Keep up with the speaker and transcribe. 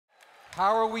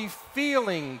How are we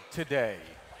feeling today?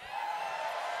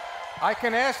 I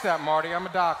can ask that, Marty. I'm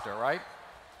a doctor, right?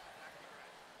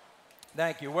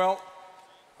 Thank you. Well,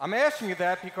 I'm asking you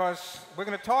that because we're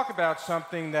going to talk about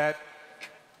something that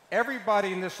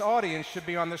everybody in this audience should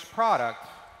be on this product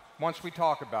once we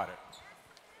talk about it.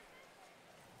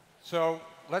 So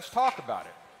let's talk about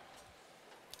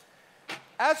it.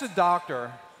 As a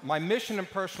doctor, my mission and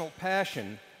personal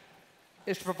passion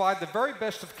is to provide the very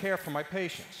best of care for my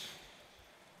patients.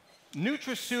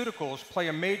 Nutraceuticals play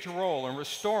a major role in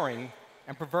restoring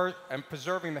and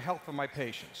preserving the health of my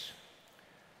patients.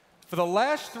 For the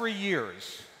last 3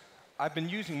 years, I've been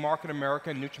using Market America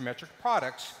and Nutrimetric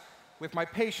products with my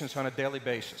patients on a daily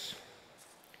basis.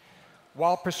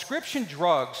 While prescription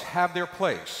drugs have their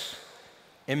place,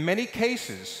 in many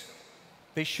cases,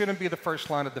 they shouldn't be the first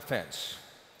line of defense.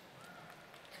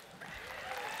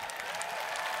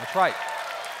 That's right.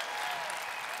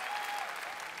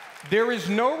 There is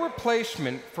no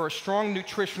replacement for a strong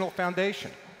nutritional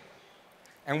foundation.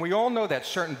 And we all know that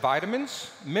certain vitamins,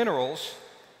 minerals,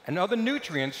 and other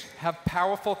nutrients have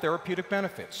powerful therapeutic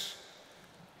benefits.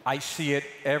 I see it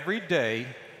every day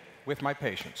with my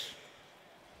patients.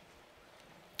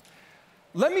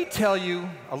 Let me tell you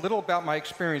a little about my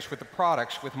experience with the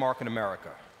products with Market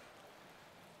America.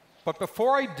 But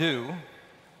before I do,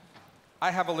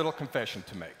 I have a little confession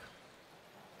to make.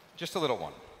 Just a little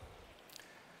one.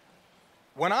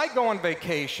 When I go on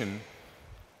vacation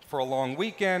for a long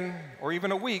weekend or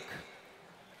even a week,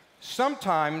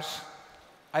 sometimes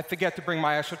I forget to bring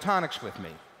my Isotonix with me.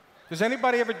 Does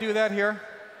anybody ever do that here?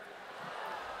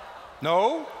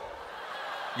 No?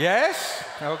 Yes?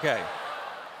 Okay.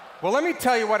 Well, let me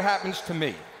tell you what happens to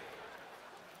me.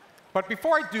 But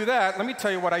before I do that, let me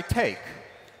tell you what I take.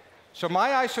 So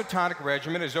my isotonic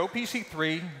regimen is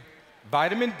OPC3,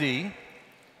 vitamin D,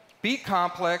 B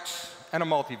complex, and a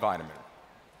multivitamin.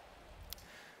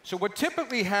 So what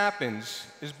typically happens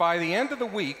is by the end of the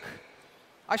week,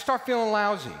 I start feeling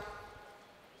lousy.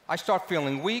 I start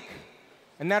feeling weak,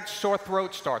 and that sore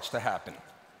throat starts to happen.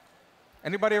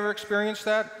 Anybody ever experienced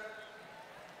that?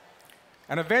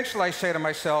 And eventually I say to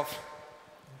myself,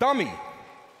 dummy,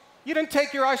 you didn't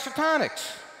take your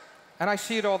Isotonix. And I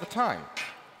see it all the time.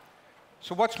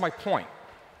 So what's my point?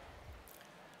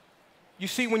 You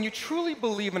see, when you truly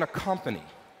believe in a company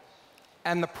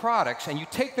and the products and you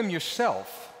take them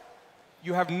yourself,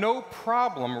 you have no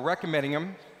problem recommending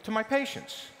them to my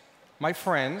patients, my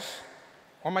friends,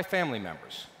 or my family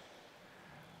members.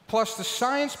 Plus, the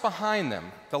science behind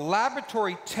them, the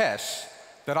laboratory tests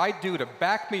that I do to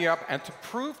back me up and to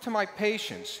prove to my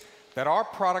patients that our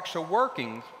products are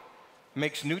working,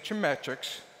 makes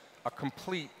Nutrimetrics a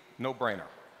complete no-brainer.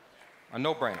 A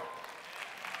no-brainer.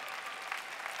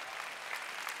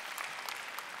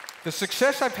 The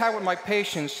success I've had with my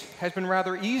patients has been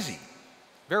rather easy,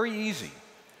 very easy.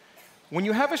 When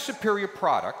you have a superior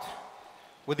product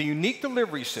with a unique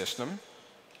delivery system,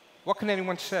 what can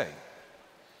anyone say?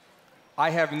 I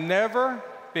have never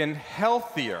been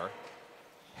healthier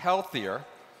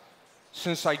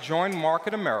since I joined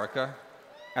Market America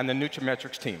and the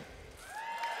Nutrimetrics team.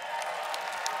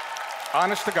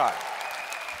 Honest to God.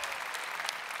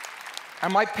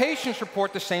 And my patients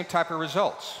report the same type of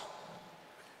results.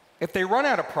 If they run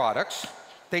out of products,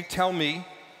 they tell me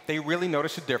they really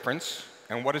notice a difference.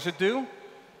 And what does it do?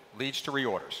 Leads to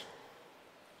reorders.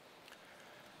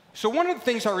 So one of the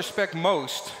things I respect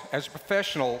most as a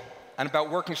professional and about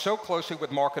working so closely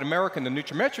with Market America and the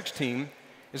Nutrimetrics team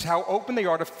is how open they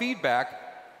are to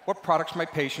feedback what products my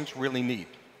patients really need.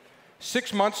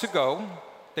 6 months ago,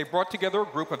 they brought together a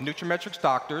group of Nutrimetrics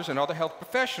doctors and other health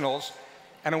professionals,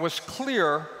 and it was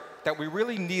clear that we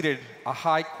really needed a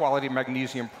high-quality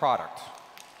magnesium product.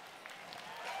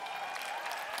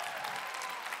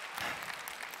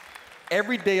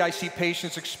 Every day I see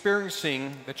patients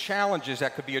experiencing the challenges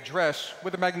that could be addressed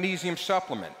with a magnesium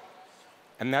supplement,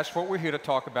 and that's what we're here to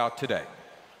talk about today.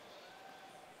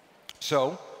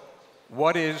 So,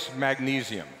 what is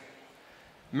magnesium?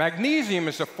 Magnesium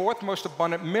is the fourth most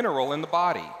abundant mineral in the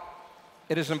body.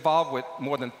 It is involved with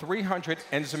more than 300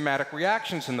 enzymatic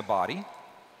reactions in the body.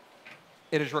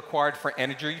 It is required for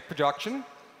energy production.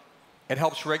 It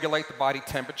helps regulate the body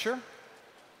temperature.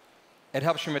 It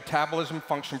helps your metabolism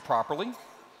function properly.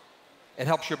 It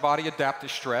helps your body adapt to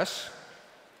stress.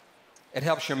 It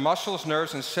helps your muscles,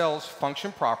 nerves, and cells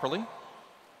function properly.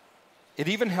 It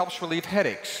even helps relieve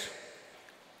headaches.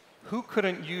 Who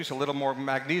couldn't use a little more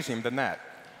magnesium than that?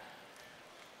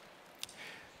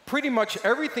 Pretty much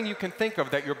everything you can think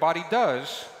of that your body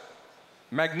does,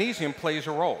 magnesium plays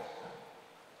a role.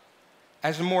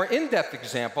 As a more in-depth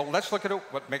example, let's look at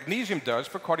what magnesium does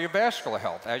for cardiovascular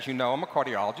health. As you know, I'm a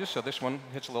cardiologist, so this one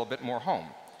hits a little bit more home.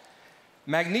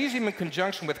 Magnesium in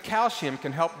conjunction with calcium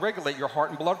can help regulate your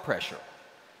heart and blood pressure.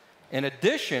 In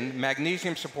addition,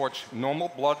 magnesium supports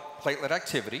normal blood platelet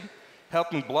activity,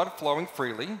 helping blood flowing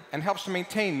freely, and helps to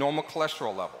maintain normal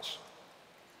cholesterol levels.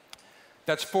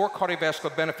 That's 4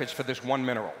 cardiovascular benefits for this one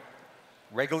mineral: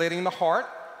 regulating the heart,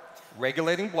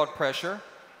 regulating blood pressure,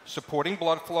 supporting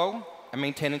blood flow, and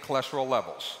maintaining cholesterol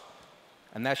levels.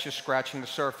 And that's just scratching the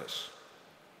surface.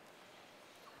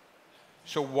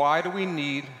 So why do we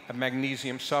need a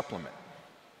magnesium supplement?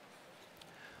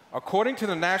 According to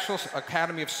the National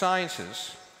Academy of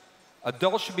Sciences,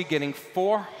 adults should be getting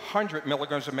 400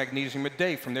 milligrams of magnesium a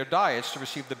day from their diets to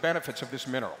receive the benefits of this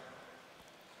mineral.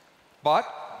 But,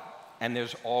 and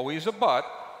there's always a but,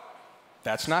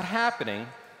 that's not happening,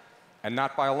 and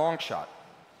not by a long shot.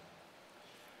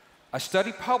 A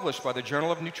study published by the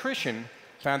Journal of Nutrition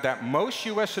found that most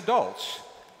US adults,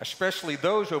 especially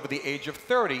those over the age of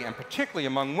 30, and particularly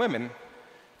among women,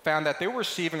 found that they were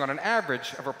receiving on an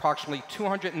average of approximately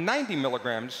 290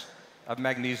 milligrams of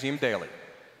magnesium daily.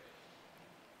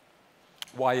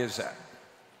 Why is that?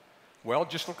 Well,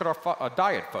 just look at our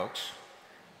diet, folks.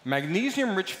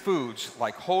 Magnesium-rich foods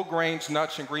like whole grains,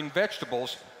 nuts, and green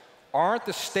vegetables aren't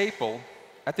the staple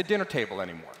at the dinner table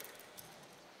anymore.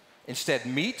 Instead,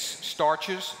 meats,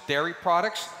 starches, dairy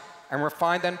products, and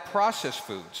refined and processed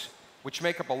foods, which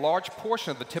make up a large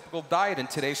portion of the typical diet in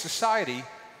today's society,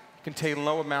 contain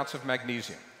low amounts of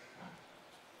magnesium.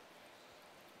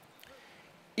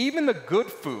 Even the good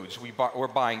foods we're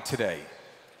buying today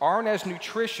aren't as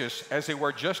nutritious as they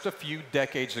were just a few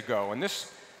decades ago, and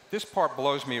this part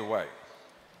blows me away.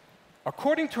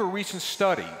 According to a recent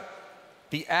study,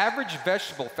 the average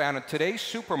vegetable found in today's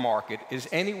supermarket is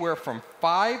anywhere from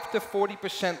 5 to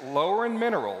 40% lower in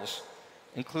minerals,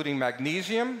 including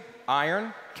magnesium,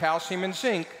 iron, calcium, and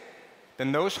zinc,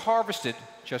 than those harvested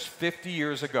just 50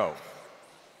 years ago.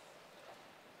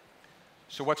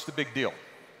 So what's the big deal?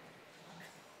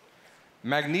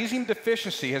 Magnesium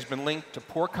deficiency has been linked to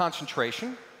poor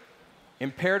concentration,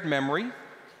 impaired memory,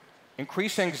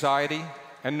 increased anxiety,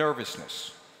 and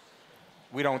nervousness.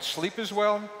 We don't sleep as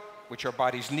well, which our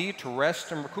bodies need to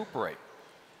rest and recuperate.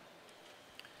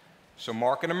 So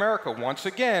Market America, once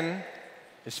again,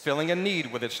 is filling a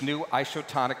need with its new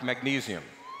Isotonix Magnesium.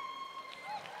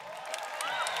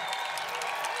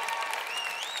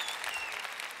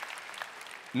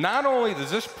 Not only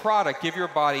does this product give your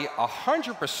body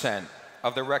 100%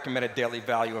 of the recommended daily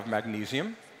value of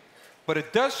magnesium, but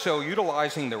it does so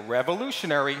utilizing the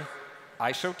revolutionary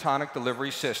Isotonix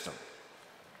delivery system.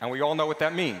 And we all know what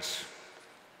that means.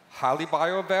 Highly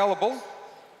bioavailable,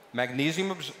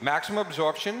 magnesium maximum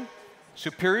absorption,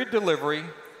 superior delivery,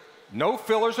 no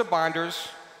fillers or binders,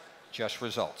 just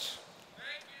results.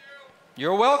 Thank you.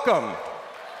 You're welcome.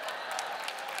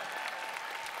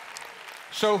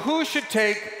 So who should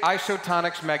take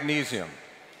Isotonix Magnesium?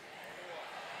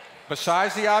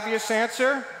 Besides the obvious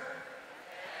answer?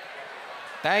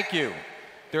 Thank you.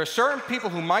 There are certain people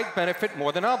who might benefit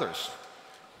more than others.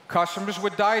 Customers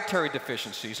with dietary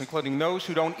deficiencies, including those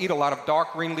who don't eat a lot of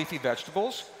dark green leafy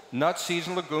vegetables, nuts, seeds,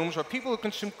 and legumes, or people who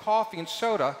consume coffee and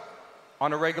soda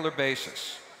on a regular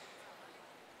basis.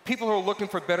 People who are looking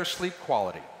for better sleep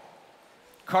quality.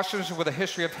 Customers with a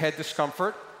history of head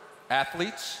discomfort,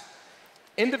 athletes,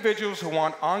 individuals who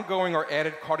want ongoing or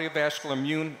added cardiovascular,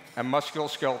 immune, and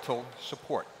musculoskeletal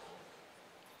support.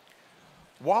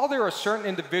 While there are certain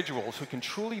individuals who can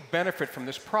truly benefit from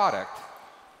this product,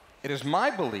 it is my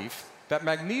belief that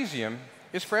magnesium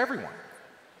is for everyone.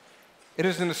 It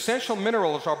is an essential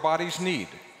mineral as our bodies need.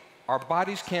 Our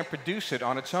bodies can't produce it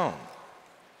on its own.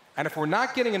 And if we're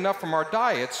not getting enough from our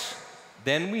diets,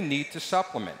 then we need to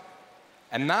supplement.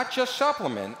 And not just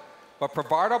supplement, but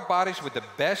provide our bodies with the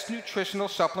best nutritional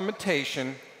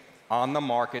supplementation on the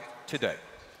market today.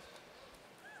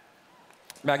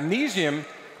 Magnesium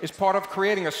is part of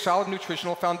creating a solid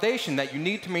nutritional foundation that you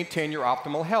need to maintain your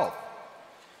optimal health.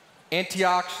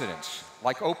 Antioxidants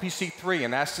like OPC3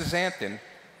 and astaxanthin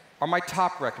are my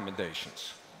top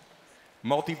recommendations.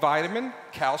 Multivitamin,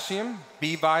 calcium,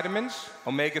 B vitamins,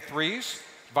 omega-3s,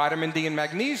 vitamin D, and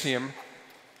magnesium,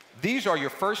 these are your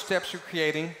first steps to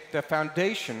creating the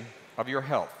foundation of your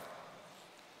health.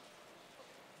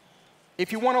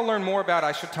 If you want to learn more about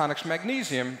Isotonix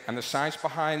Magnesium and the science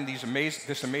behind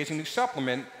this amazing new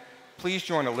supplement, please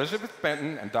join Elizabeth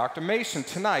Benton and Dr. Mason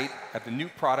tonight at the new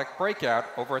product breakout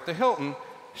over at the Hilton,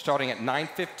 starting at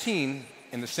 9:15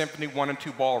 in the Symphony 1 and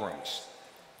 2 ballrooms.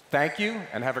 Thank you,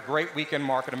 and have a great weekend,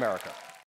 Market America.